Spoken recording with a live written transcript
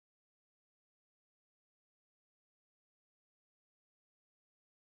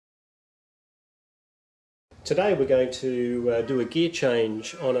Today we're going to do a gear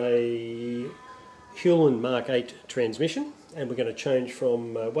change on a Hewland MK transmission, and we're going to change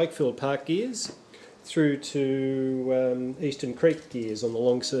from Wakefield Park gears through to Eastern Creek gears on the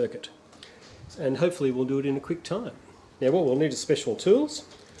long circuit, and hopefully we'll do it in a quick time. Now what we'll need is special tools.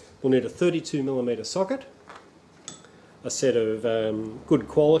 We'll need a 32mm socket, a set of good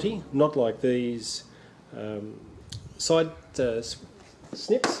quality, not like these side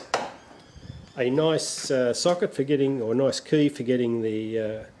snips, a nice socket for getting, or a nice key for getting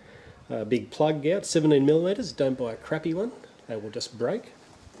the big plug out, 17mm, don't buy a crappy one, they will just break.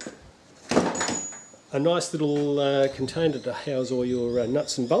 A nice little container to house all your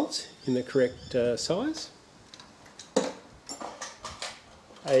nuts and bolts in the correct size.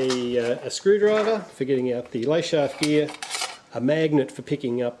 A screwdriver for getting out the lay shaft gear, a magnet for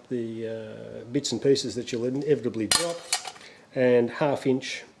picking up the bits and pieces that you'll inevitably drop, and 1/2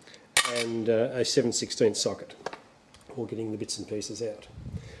 inch and a 7/16 socket for getting the bits and pieces out.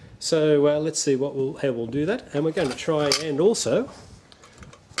 So let's see how we'll do that, and we're going to try and also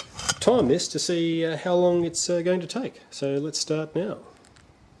time this to see how long it's going to take. So let's start now.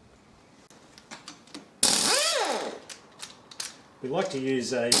 We like to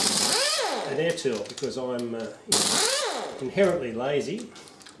use an air tool because I'm inherently lazy,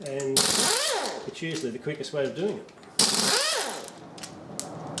 and it's usually the quickest way of doing it.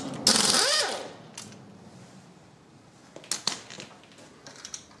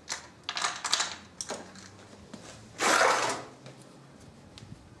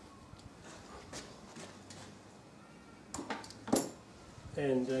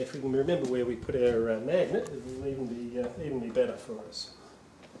 And if we can remember where we put our magnet, it will even be better for us.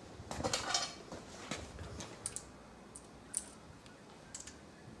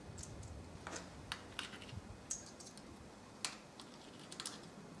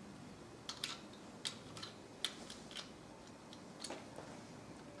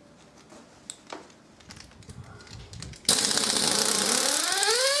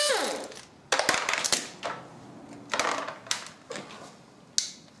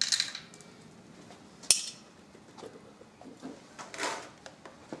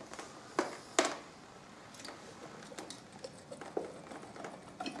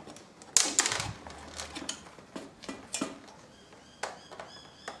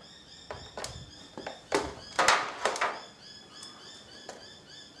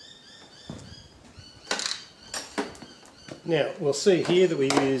 Now we'll see here that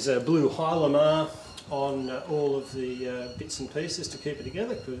we use blue Hewland on all of the bits and pieces to keep it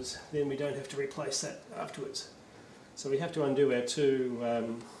together, because then we don't have to replace that afterwards. So we have to undo our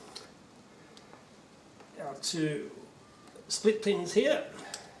two split pins here,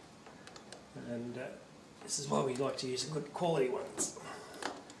 and this is why we like to use the good quality ones.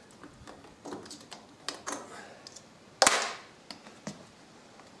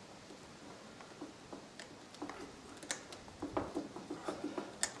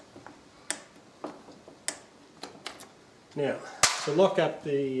 Now, to lock up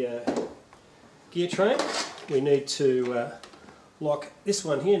the gear train, we need to lock this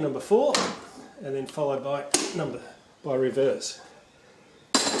one here, number 4, and then followed by reverse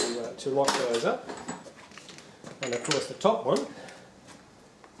to lock those up. And of course the top one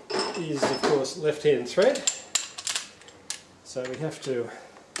is of course left-hand thread, so we have to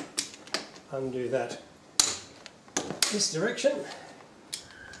undo that this direction,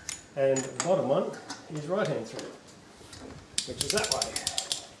 and the bottom one is right-hand thread, which is that way.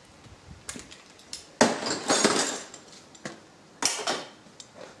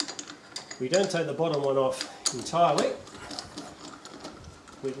 We don't take the bottom one off entirely.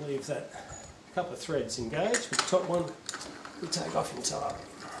 We leave that couple of threads engaged, but the top one we take off entirely.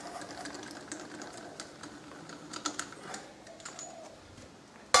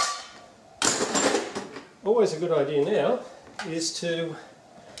 Always a good idea now is to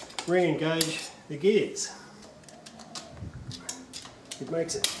re-engage the gears. It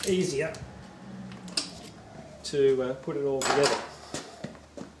makes it easier to put it all together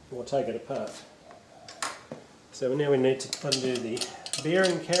or take it apart. So now we need to undo the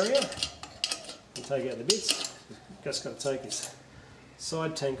bearing carrier and take out the bits. We've just got to take this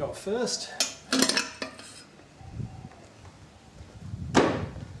side tank off first.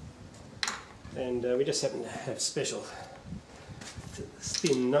 And we just happen to have special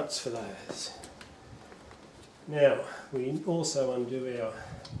thin nuts for those. Now we also undo our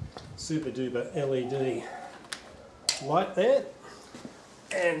super duper LED light there,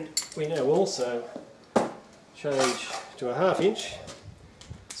 and we now also change to a 1/2 inch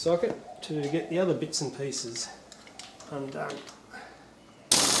socket to get the other bits and pieces undone.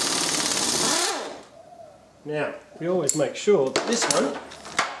 Now, we always make sure that this one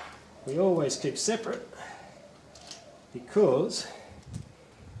we always keep separate because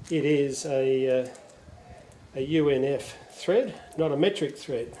it is a UNF thread, not a metric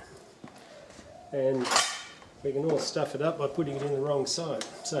thread. And we can all stuff it up by putting it in the wrong side.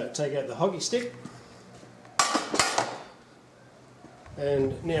 So take out the hockey stick.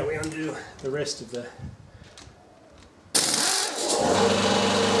 And now we undo the rest of the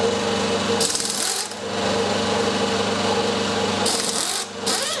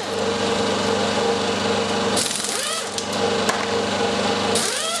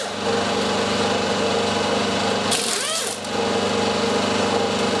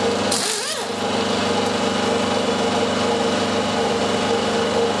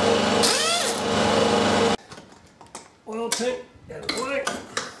oil tank out of the way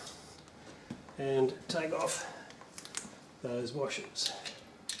and take off those washers.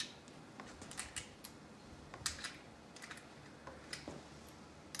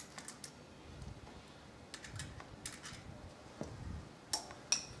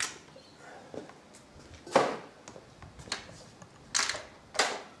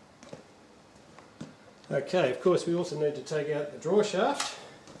 Okay, of course we also need to take out the draw shaft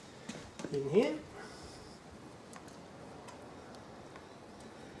in here.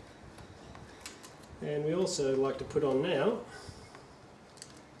 And we also like to put on now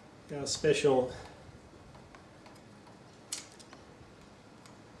our special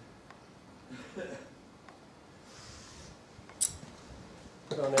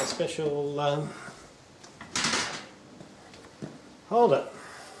holder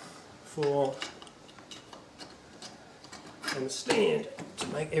for and stand to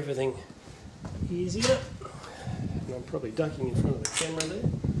make everything easier. And I'm probably ducking in front of the camera there.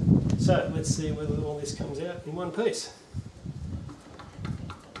 So let's see whether all this comes out in one piece.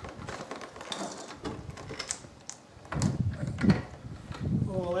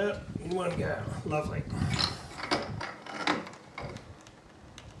 All out in one go. Lovely.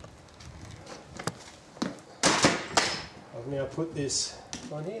 I've now put this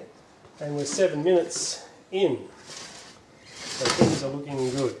on here and we're 7 minutes in. So things are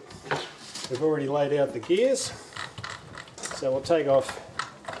looking good. We've already laid out the gears. So we'll take off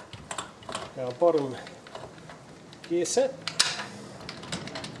our bottom gear set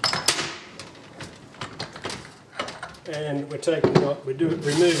and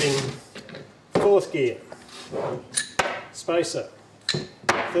removing fourth gear, spacer,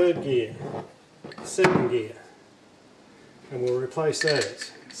 third gear, second gear, and we'll replace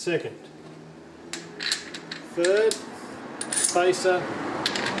those. Second, third, spacer,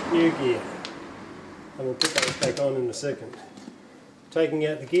 new gear, and we'll put those back on in a second. Taking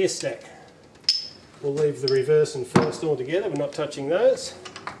out the gear stack. We'll leave the reverse and first all together, we're not touching those.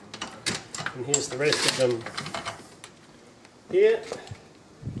 And here's the rest of them. Here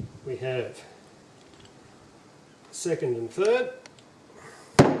we have second and third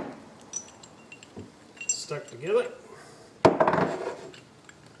stuck together.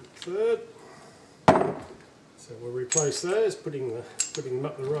 Third. So we'll replace those, putting them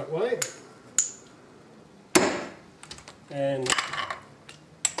up the right way. And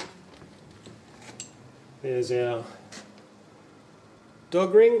there's our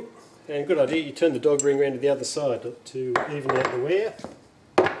dog ring, and good idea, you turn the dog ring around to the other side to even out the wear.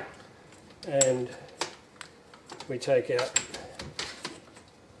 And we take out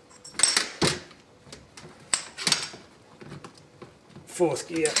fourth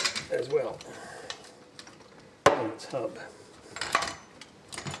gear as well on its hub.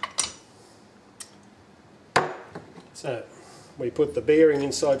 So we put the bearing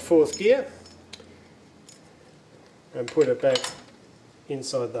inside fourth gear and put it back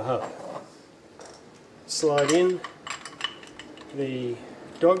inside the hub. Slide in the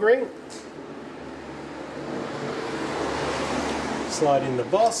dog ring, slide in the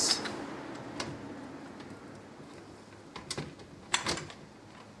boss,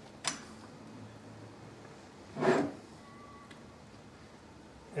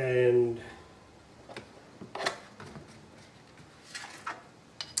 and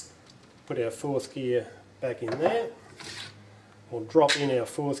put our fourth gear back in there. We'll drop in our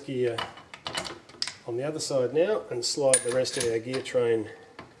fourth gear on the other side now and slide the rest of our gear train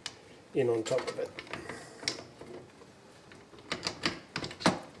in on top of it.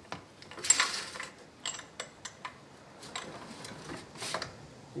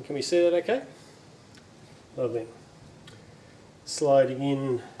 And can we see that okay? Lovely. Sliding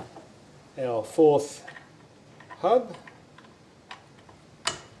in our fourth hub,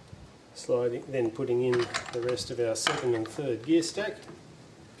 then putting in the rest of our second and third gear stack,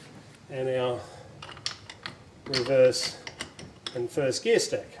 and our reverse and first gear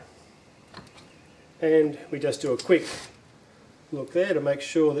stack. And we just do a quick look there to make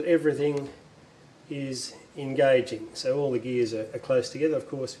sure that everything is engaging. So all the gears are close together, of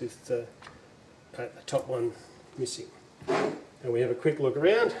course, with the top one missing. And we have a quick look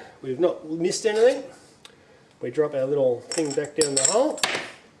around. We've not missed anything. We drop our little thing back down the hole.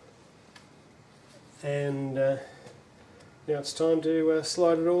 And now it's time to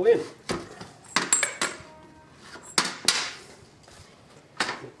slide it all in.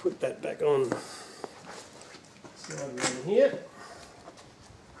 We'll put that back on. Slide it in here.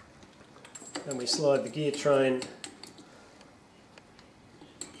 And we slide the gear train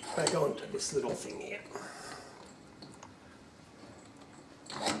back onto this little thing here.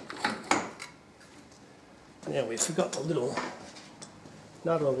 Now we've forgot the little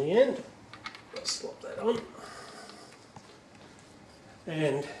nut on the end. Let's slop that on.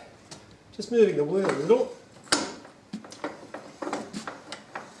 And just moving the wheel a little.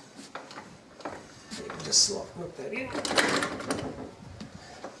 Just knock that in.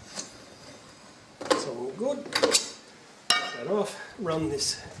 It's all good. Knock that off. Run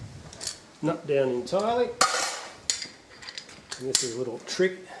this nut down entirely. And this is a little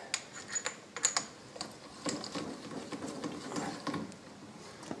trick.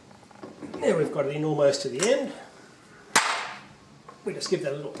 Now we've got it in almost to the end. We just give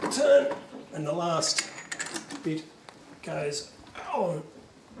that a little turn and the last bit goes on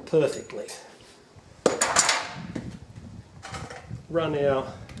perfectly. Run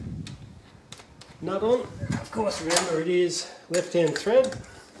our nut on. Of course, remember it is left-hand thread.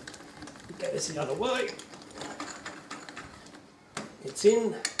 Go this the other way. It's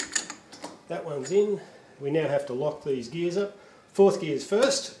in. That one's in. We now have to lock these gears up. Fourth gear's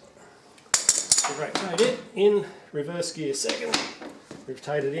first. Rotate it in. Reverse gear second.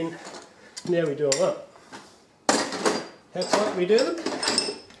 Rotate it in. Now we do them up. How tight we do them?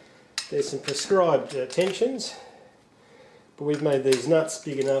 There's some prescribed tensions. But we've made these nuts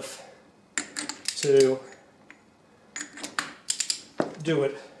big enough to do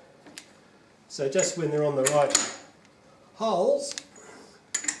it. So just when they're on the right holes,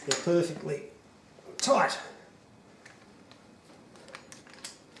 they're perfectly tight.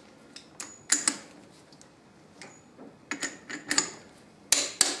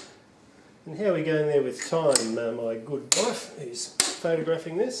 And how are we going there with time, my good wife who's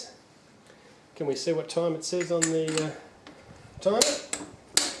photographing this? Can we see what time it says on the timer?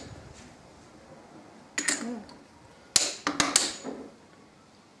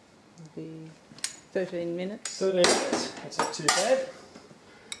 Be 13 minutes. 13 minutes, that's not too bad.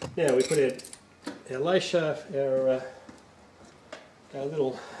 Now we put our lace shaft, our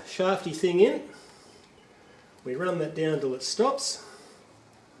little shafty thing in. We run that down till it stops.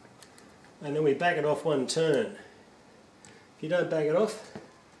 And then we back it off one turn. If you don't back it off,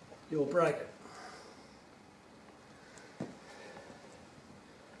 you'll break it.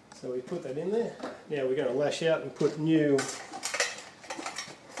 So we put that in there. Now we're going to lash out and put new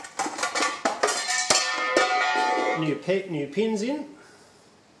pins in.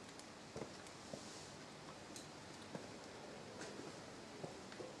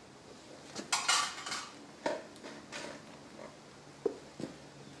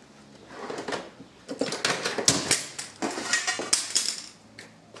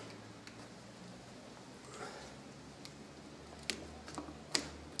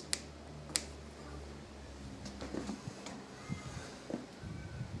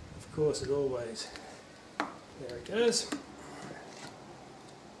 Of course, it always, there it goes.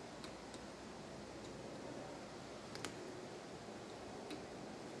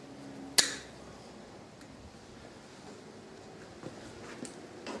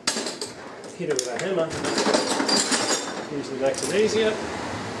 Hit it with a hammer, usually makes it easier.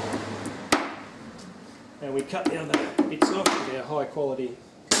 And we cut the other bits off with our high quality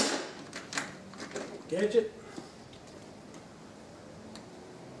gadget.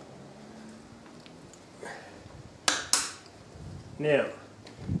 Now,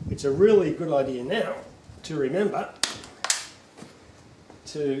 it's a really good idea now to remember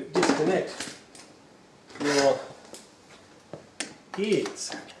to disconnect your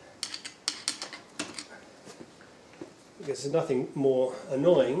gears, because there's nothing more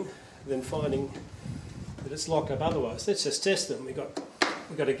annoying than finding that it's locked up otherwise. Let's just test them. We've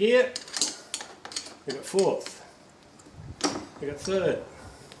got a gear, we've got fourth, we've got third,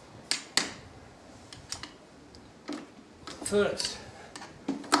 first,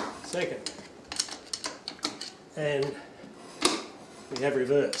 second, and we have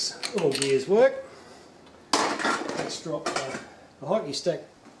reverse. All gears work. Let's drop the hockey stick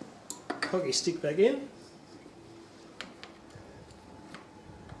back in.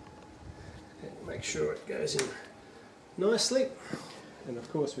 make sure it goes in nicely. And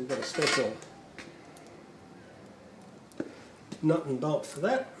of course we've got a special nut and bolt for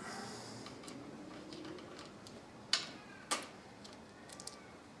that.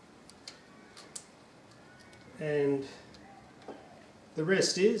 And the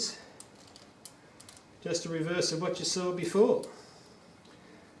rest is just a reverse of what you saw before.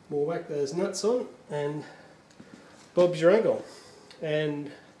 We'll whack those nuts on and Bob's your uncle.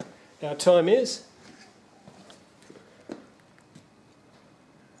 And our time is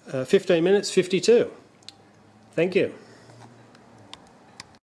 15 minutes 52. Thank you.